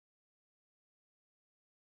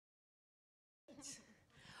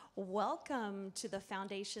Welcome to the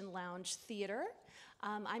Foundation Lounge Theater.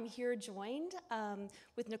 I'm here joined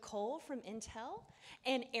with Nicole from Intel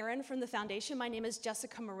and Erin from the Foundation. My name is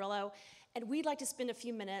Jessica Murillo, and we'd like to spend a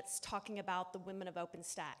few minutes talking about the Women of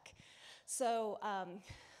OpenStack. So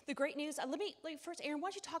the great news, first, Erin, why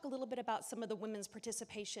don't you talk a little bit about some of the women's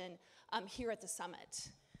participation here at the summit?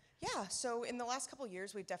 Yeah, so in the last couple of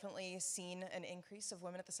years, we've definitely seen an increase of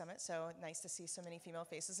women at the summit, so nice to see so many female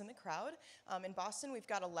faces in the crowd. In Boston, we've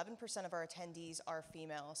got 11% of our attendees are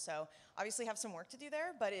female, so obviously have some work to do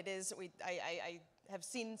there, but it is, I have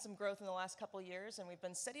seen some growth in the last couple of years, and we've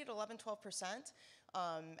been steady at 11–12%.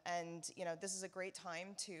 And this is a great time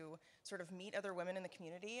to sort of meet other women in the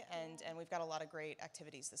community, and we've got a lot of great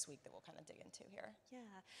activities this week that we'll kind of dig into here. Yeah,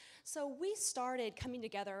 so we started coming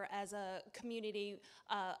together as a community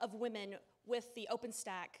of women with the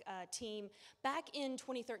OpenStack team back in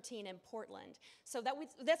 2013 in Portland. So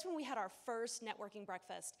that's when we had our first networking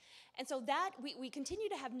breakfast. And so that we continue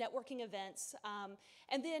to have networking events.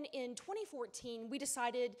 And then in 2014, we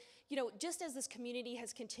decided, just as this community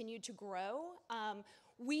has continued to grow,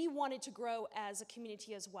 we wanted to grow as a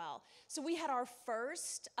community as well. So we had our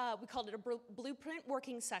first, we called it a blueprint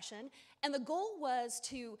working session, and the goal was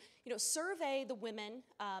to survey the women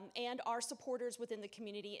and our supporters within the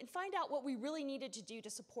community and find out what we really needed to do to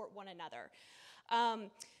support one another.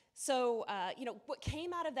 What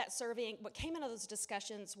came out of that surveying, what came out of those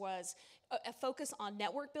discussions was a focus on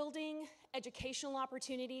network building, educational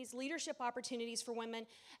opportunities, leadership opportunities for women,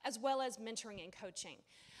 as well as mentoring and coaching.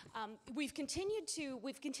 We've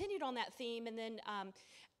continued on that theme, and then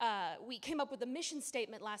we came up with a mission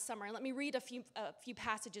statement last summer, and let me read a few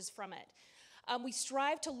passages from it. We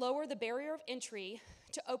strive to lower the barrier of entry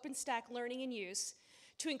to OpenStack learning and use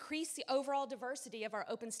to increase the overall diversity of our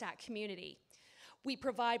OpenStack community. We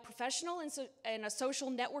provide professional and a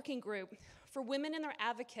social networking group for women and their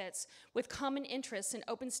advocates with common interests in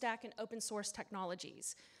OpenStack and open source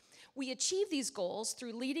technologies. We achieve these goals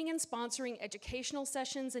through leading and sponsoring educational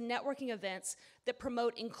sessions and networking events that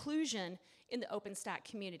promote inclusion in the OpenStack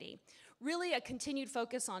community. Really a continued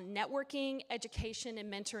focus on networking, education,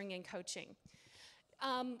 and mentoring and coaching.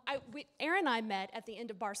 Erin and I met at the end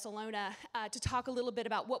of Barcelona to talk a little bit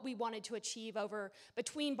about what we wanted to achieve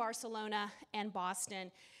between Barcelona and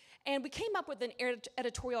Boston. And we came up with an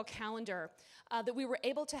editorial calendar that we were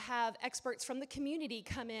able to have experts from the community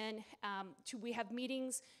come in. We have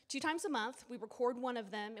meetings 2 times a month. We record one of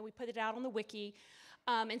them, and we put it out on the wiki.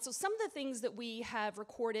 And so some of the things that we have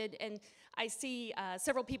recorded, and I see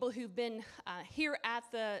several people who've been here at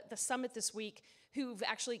the summit this week who've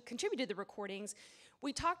actually contributed the recordings.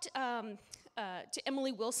 We talked to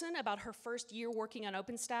Emily Wilson about her first year working on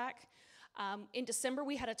OpenStack. In December,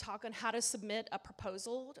 we had a talk on how to submit a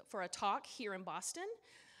proposal for a talk here in Boston.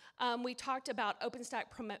 We talked about OpenStack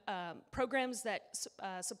programs that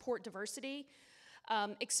support diversity,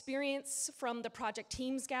 experience from the project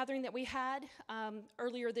teams gathering that we had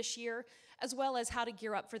earlier this year, as well as how to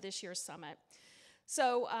gear up for this year's summit.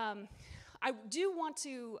 So I do want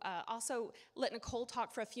to also let Nicole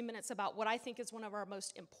talk for a few minutes about what I think is one of our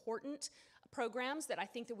most important programs that I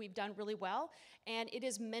think that we've done really well, and it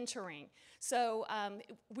is mentoring. So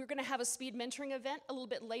we're going to have a speed mentoring event a little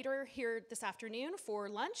bit later here this afternoon for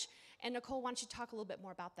lunch, and Nicole, why don't you talk a little bit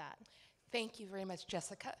more about that? Thank you very much,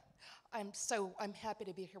 Jessica. I'm happy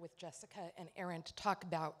to be here with Jessica and Erin to talk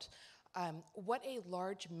about what a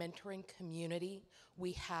large mentoring community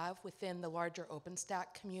we have within the larger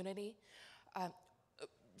OpenStack community.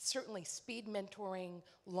 Certainly speed mentoring,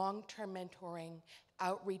 long-term mentoring,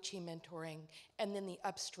 outreachy mentoring, and then the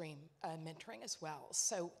upstream mentoring as well.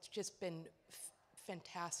 So it's just been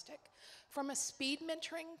fantastic. From a speed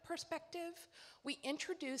mentoring perspective, we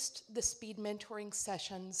introduced the speed mentoring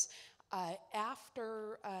sessions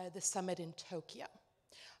after the summit in Tokyo.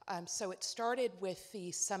 So it started with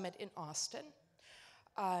the summit in Austin.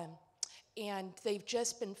 And they've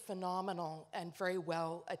just been phenomenal and very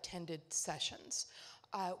well attended sessions.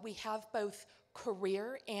 We have both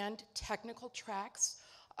career and technical tracks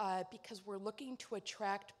because we're looking to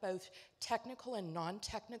attract both technical and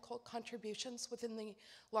non-technical contributions within the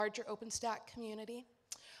larger OpenStack community.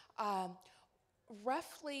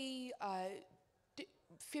 Roughly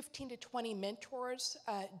 15 to 20 mentors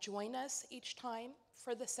join us each time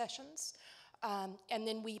for the sessions. And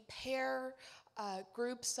then we pair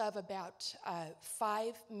groups of about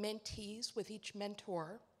 5 mentees with each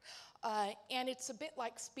mentor. And it's a bit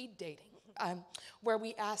like speed dating, where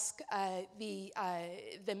we ask the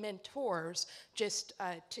mentors just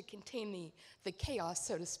to contain the chaos,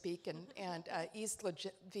 so to speak, and ease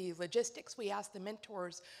the logistics. We ask the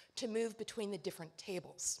mentors to move between the different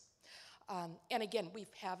tables. And again, we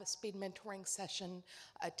have a speed mentoring session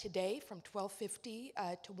today from 12:50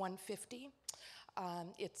 to 1:50.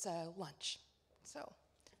 It's lunch, so.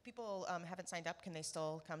 If people haven't signed up, can they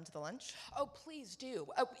still come to the lunch? Oh, please do.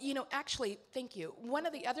 Actually, thank you. One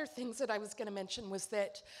of the other things that I was going to mention was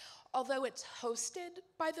that although it's hosted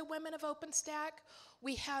by the Women of OpenStack,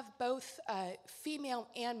 we have both female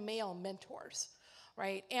and male mentors,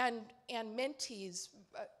 right? And mentees,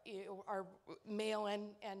 are male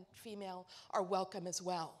and female, are welcome as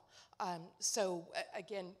well. So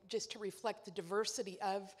again, just to reflect the diversity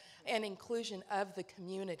of and inclusion of the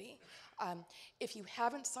community. If you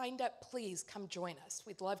haven't signed up, please come join us.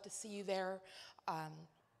 We'd love to see you there,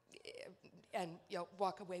 and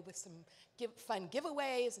walk away with some fun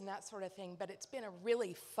giveaways and that sort of thing. But it's been a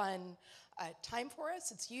really fun time for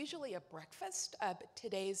us. It's usually a breakfast, but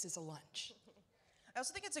today's is a lunch. I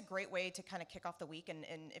also think it's a great way to kind of kick off the week, and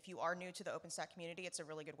if you are new to the OpenStack community, it's a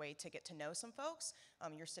really good way to get to know some folks.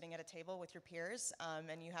 You're sitting at a table with your peers,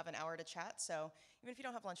 and you have an hour to chat, so even if you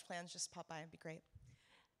don't have lunch plans, just pop by, it'd be great.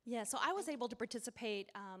 Yeah, so I was able to participate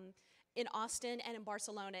in Austin and in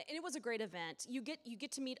Barcelona, and it was a great event. You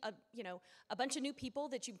get to meet a bunch of new people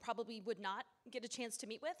that you probably would not get a chance to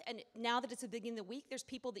meet with, and now that it's the beginning of the week, there's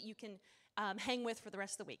people that you can hang with for the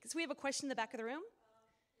rest of the week. So we have a question in the back of the room.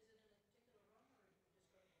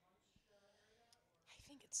 I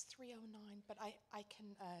think it's 309, but I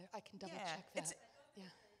can double Yeah, check that. Yeah.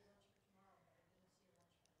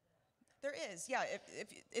 There is, yeah. If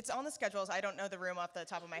it's on the schedules, I don't know the room off the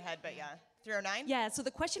top of my head, but yeah, 309. Yeah. So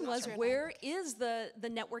the question was, 309. where is the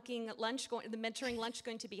networking lunch the mentoring lunch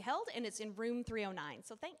going to be held? And it's in room 309.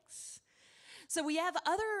 So thanks. So we have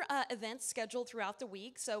other events scheduled throughout the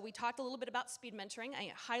week. So we talked a little bit about speed mentoring.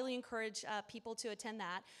 I highly encourage people to attend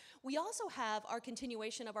that. We also have our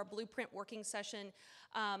continuation of our blueprint working session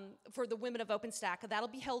for the Women of OpenStack. That'll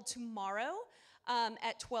be held tomorrow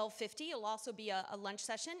at 12:50. It'll also be a lunch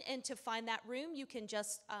session. And to find that room, you can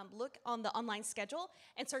just look on the online schedule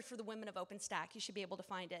and search for the Women of OpenStack. You should be able to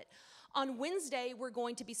find it. On Wednesday, we're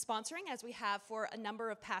going to be sponsoring, as we have for a number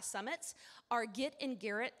of past summits, our Get and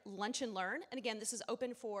Garrett Lunch and Learn. And again, this is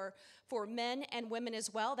open for men and women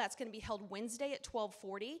as well. That's going to be held Wednesday at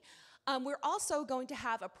 12:40. We're also going to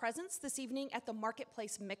have a presence this evening at the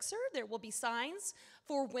Marketplace Mixer. There will be signs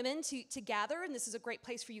for women to gather, and this is a great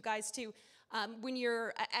place for you guys to,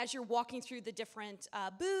 as you're walking through the different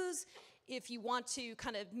booths, if you want to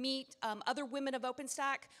kind of meet other women of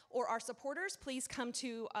OpenStack or our supporters, please come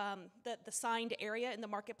to the signed area in the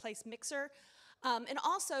Marketplace Mixer. And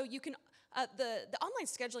also, you can, the online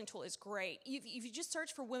scheduling tool is great. If you just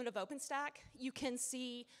search for Women of OpenStack, you can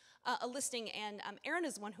see a listing, and Erin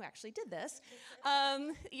is the one who actually did this.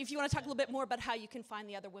 If you want to talk a little bit more about how you can find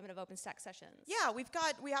the other Women of OpenStack sessions. Yeah,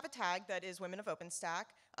 we have a tag that is Women of OpenStack.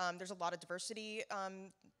 There's a lot of diversity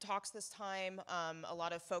talks this time, a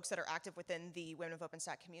lot of folks that are active within the Women of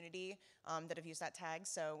OpenStack community that have used that tag,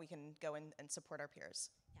 so we can go in and support our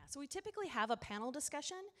peers. Yeah, so we typically have a panel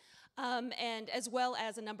discussion, and as well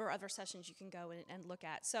as a number of other sessions you can go and look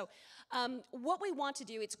at. So what we want to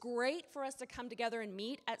do, it's great for us to come together and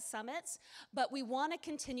meet at summits, but we want to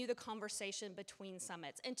continue the conversation between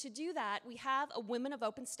summits. And to do that, we have a Women of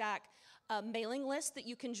OpenStack mailing list that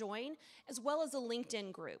you can join, as well as a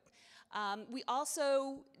LinkedIn group. We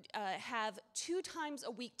also have 2 times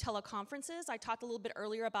a week teleconferences. I talked a little bit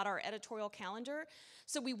earlier about our editorial calendar.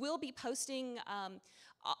 So we will be posting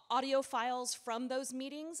audio files from those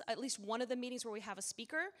meetings, at least one of the meetings where we have a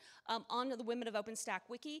speaker, on the Women of OpenStack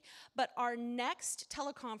wiki. But our next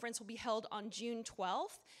teleconference will be held on June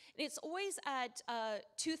 12th. And it's always at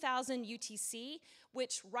 2000 UTC,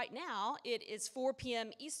 which right now it is 4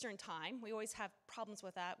 p.m. Eastern time. We always have problems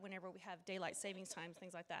with that whenever we have daylight savings times,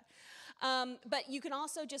 things like that. But you can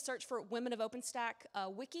also just search for Women of OpenStack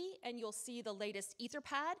wiki, and you'll see the latest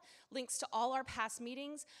Etherpad, links to all our past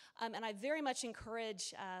meetings. And I very much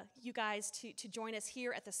encourage you guys to join us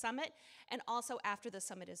here at the summit and also after the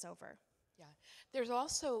summit is over. Yeah. There's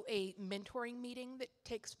also a mentoring meeting that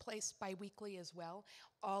takes place bi-weekly as well,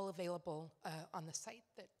 all available on the site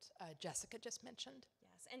that Jessica just mentioned.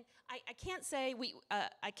 Yes, and I can't say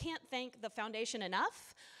I can't thank the foundation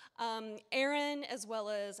enough. Erin, as well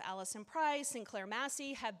as Allison Price and Claire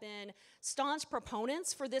Massey, have been staunch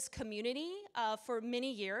proponents for this community for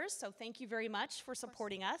many years. So thank you very much for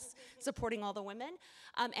supporting us, supporting all the women,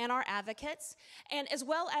 and our advocates, and as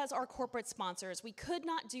well as our corporate sponsors. We could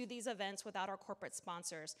not do these events without our corporate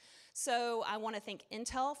sponsors. So I want to thank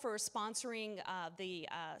Intel for sponsoring the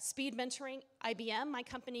speed mentoring. IBM, my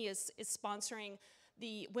company, is sponsoring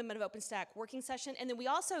the Women of OpenStack working session. And then we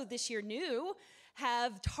also this year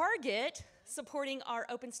have Target supporting our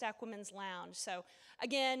OpenStack Women's Lounge. So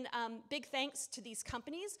again, big thanks to these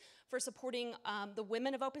companies for supporting the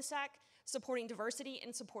women of OpenStack, supporting diversity,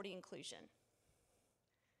 and supporting inclusion.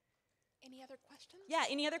 Any other questions? Yeah,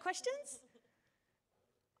 any other questions?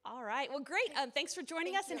 All right, well, great. Thanks for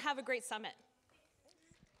joining us, and have a great summit.